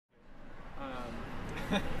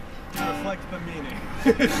to reflect the meaning.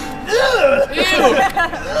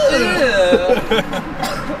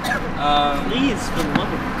 Please, for the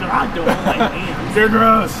love of God, don't hold my hands. You're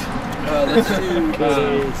gross. Let's do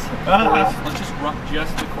chorus. Let's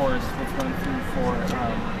just the chorus. Let's run through for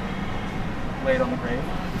Lay It on the Grave.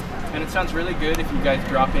 And it sounds really good if you guys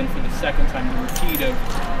drop in for the second time the repeat of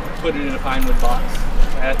Put It in a Pinewood Box.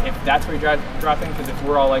 If that's where you drop in, because if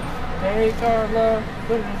we're all like, hey Carla,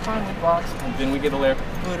 put it in a pinewood box, and then we get a layer,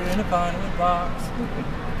 put it in a pinewood box.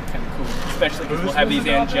 Kind of cool, especially because we'll have these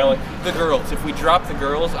angelic, the girls. If we drop the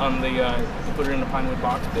girls on the put it in a pinewood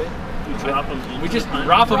box bit, we just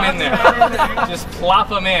drop them in there. Just plop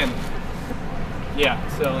them in. Yeah,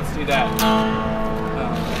 so let's do that.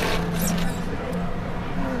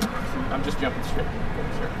 I'm just jumping straight.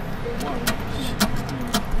 Sure. 1, 2,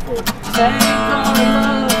 3, 4. Take our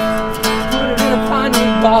love, put it in a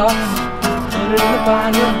pinewood box. Put it in a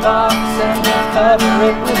pinewood box and we'll cover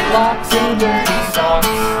it with blocks and dirty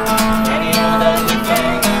socks. Any old ugly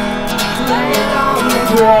thing, lay it on the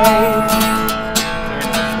grave.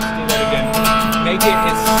 Let's do that again. Make it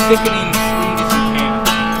as sickening sweet as you can.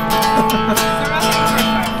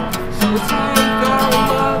 So take our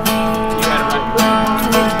love, you got it right.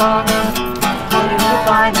 Put it in a pinewood box. Put it in a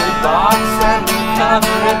pinewood box and we'll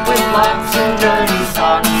cover it with blocks and dirty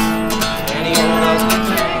socks. Any old ugly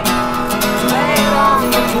thing, lay it on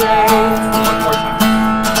the grave. One more time.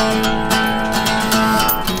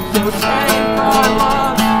 So take our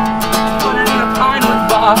love, put it in a pinewood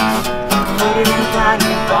box. Put it in a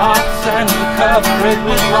pinewood box and we'll cover it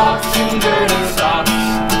with blocks and dirty socks.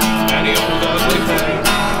 Any old ugly thing,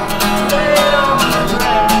 lay it on the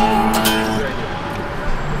grave.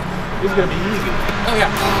 This is gonna be easy. Oh yeah.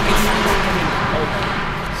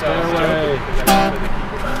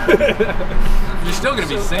 You're still gonna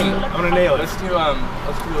be singing. I'm gonna nail it. Let's do a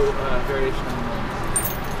variation.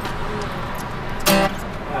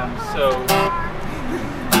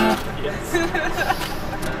 Yes.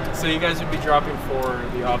 So you guys would be dropping for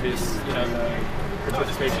the obvious, you know, the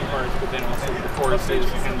participation parts, but then also the choruses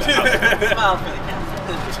and the Smile for the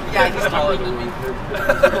camera. Yeah, he's taller than me.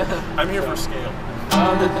 I'm here for scale.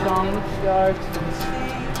 The song starts and the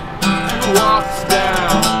sea walks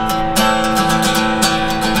down.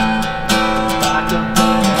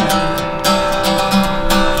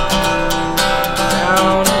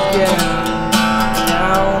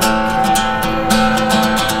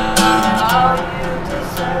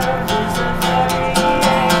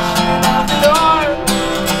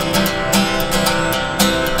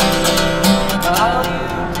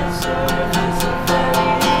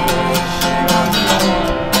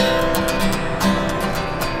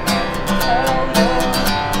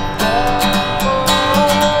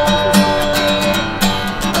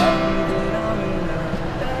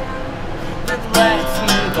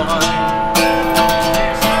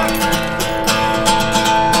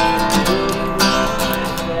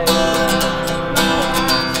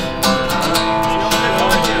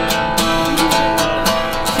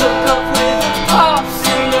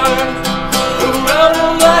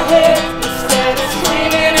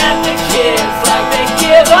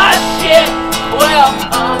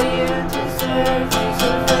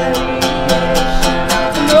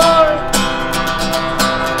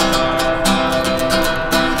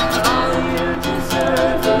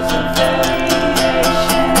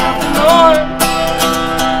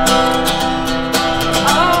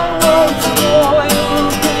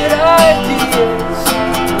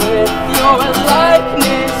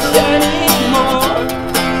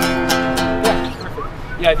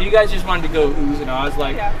 Yeah, if you guys just wanted to go oohs and ahs,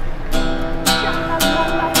 like. Yeah.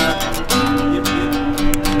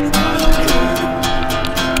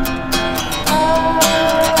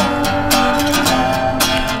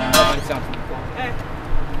 That might sound pretty cool.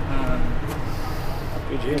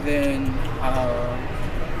 And then,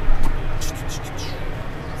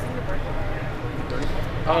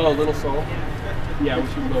 oh, Little Soul. Yeah, we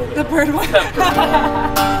should go. The bird one.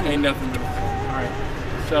 Ain't nothing but. Alright.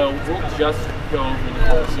 So we'll just go over the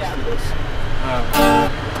choruses for this.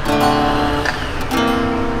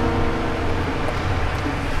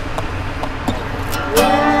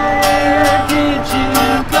 Where did you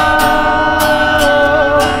go,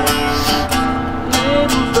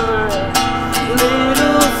 little bird,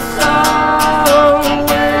 little soul?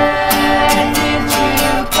 Where did you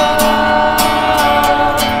go,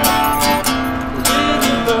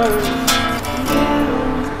 little bird,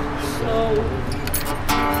 little soul?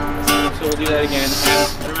 So we'll do that again,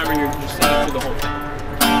 and remember you're singing through the whole thing.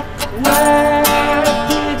 Where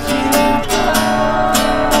did you go,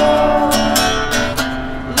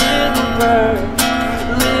 little bird,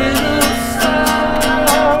 little soul?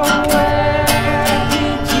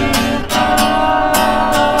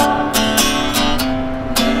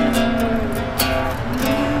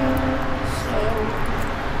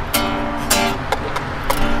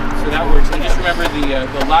 that works. And just remember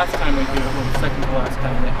the last time we do it, well, the second to last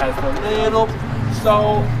time, it has the little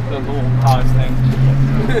pause thing.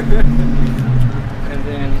 And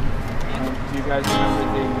then, do you guys remember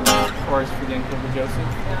the chorus for the Uncle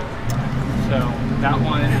Joseph? So that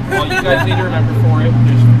one, all you guys need to remember for it,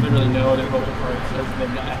 there's literally no other vocal chorus other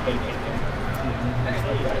than the hey, hey, hey.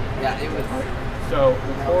 Yeah, it was. So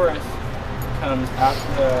the chorus comes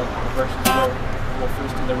after the verses where we'll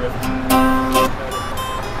first do the riff.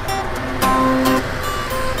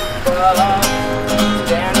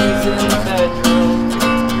 Danny's in the bedroom.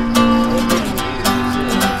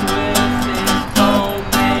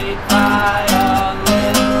 Homemade violin.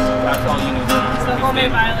 That's all you need. It's the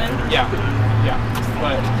homemade violin. Yeah, yeah.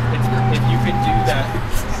 But if you could do that.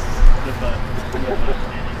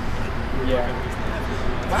 Yeah.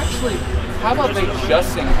 Actually, how about they just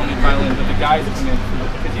sing homemade violin, but the guys come in?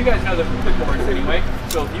 Because you guys know the chorus anyway.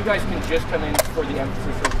 So if you guys can just come in for the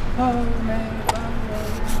emphasis of homemade violin.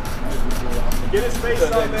 Get his face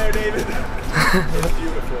on there, David. It's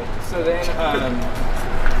beautiful. So then,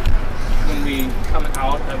 when we come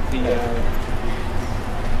out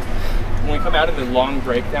of the long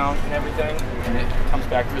breakdown and everything, and it comes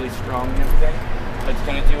back really strong and everything, it's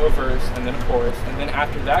going to do a verse and then a chorus, and then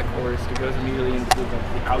after that chorus, it goes immediately into the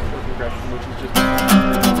outro progression, which is just.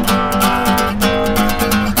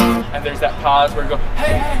 And there's that pause where we go,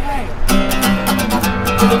 hey, hey, hey!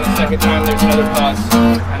 And then the second time, there's another pause,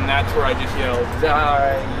 and that's where I just yell,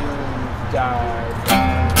 die, you die.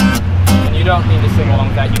 And you don't need to sing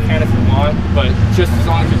along with that. You can if you want, but just as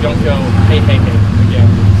long as you don't go, hey, hey, hey, again.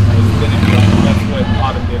 That's what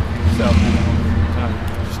Autumn did. So,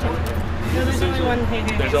 just don't forget. No, there's only one hey,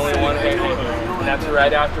 hey. There's only one hey, hey, hey. And that's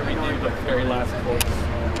right after we do the very last chorus.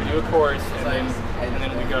 We do a chorus, and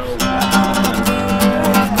then we go.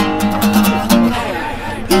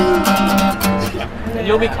 And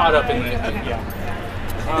you'll be caught up in the, yeah.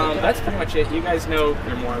 That's pretty much it. You guys know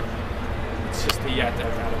they're more, it's just the yeah,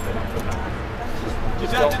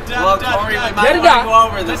 Well, Corey, we might want to go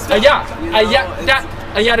over this. It's a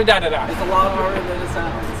lot harder than it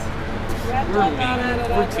sounds. We're mean.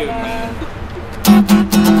 We're too mean.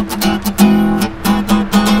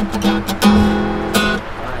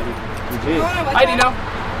 Hi, Dino.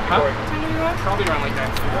 Huh? Probably around like 9.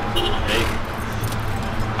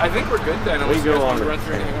 I think we're good then. We go on. Run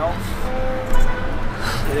through anything else.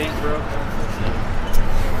 It ain't broke.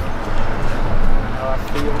 I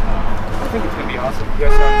think it's gonna be awesome. You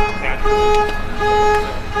guys sound natural.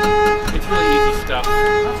 It's really easy stuff.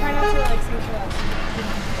 I'll try not to like sing too loud.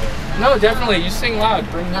 No, definitely. You sing loud.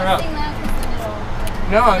 Bring her up.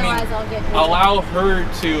 No, I mean, allow her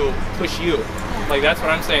to push you. Like that's what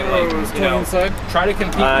I'm saying. Like, you know, try to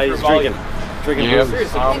compete with her volume. Drinking Yeah, booze.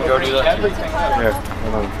 seriously, Go do that. everything up. Here,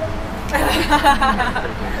 hold on.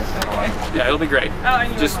 Yeah, it'll be great. Oh,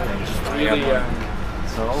 and Just really, really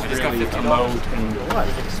emote.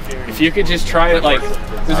 If you could just try it, like,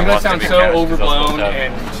 this is gonna sound so overblown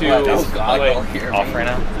and too like Off right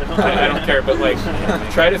now. I don't care, but like,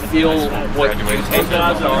 try to feel what you can take from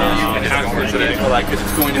the song and afterwards it is like, because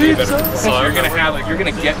it's going to be a better performance. So you're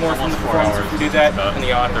gonna get more from the performance if you do that, and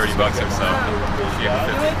the audience. $30 or so. the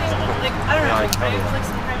only thing, like, I don't know, I like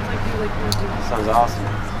sometimes like do like weird. Sounds awesome.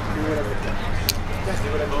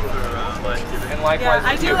 And likewise, Yeah,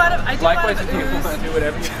 I do a lot of do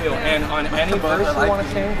whatever you feel. And on any verse you want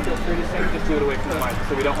to sing, feel free to sing. Just do it away from the mic,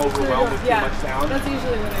 so we don't overwhelm with too much sound. That's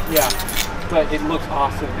usually what I do. Yeah, but it looks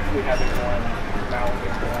awesome if we have it on mouth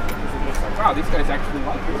and going. Because it looks like, wow, these guys actually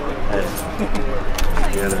like this.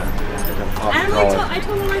 And I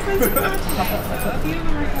told one of my friends to watch it. A few of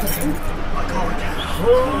them are coming.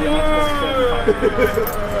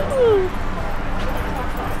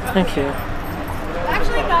 Thank you.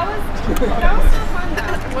 Actually, that was so fun.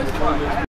 That was fun.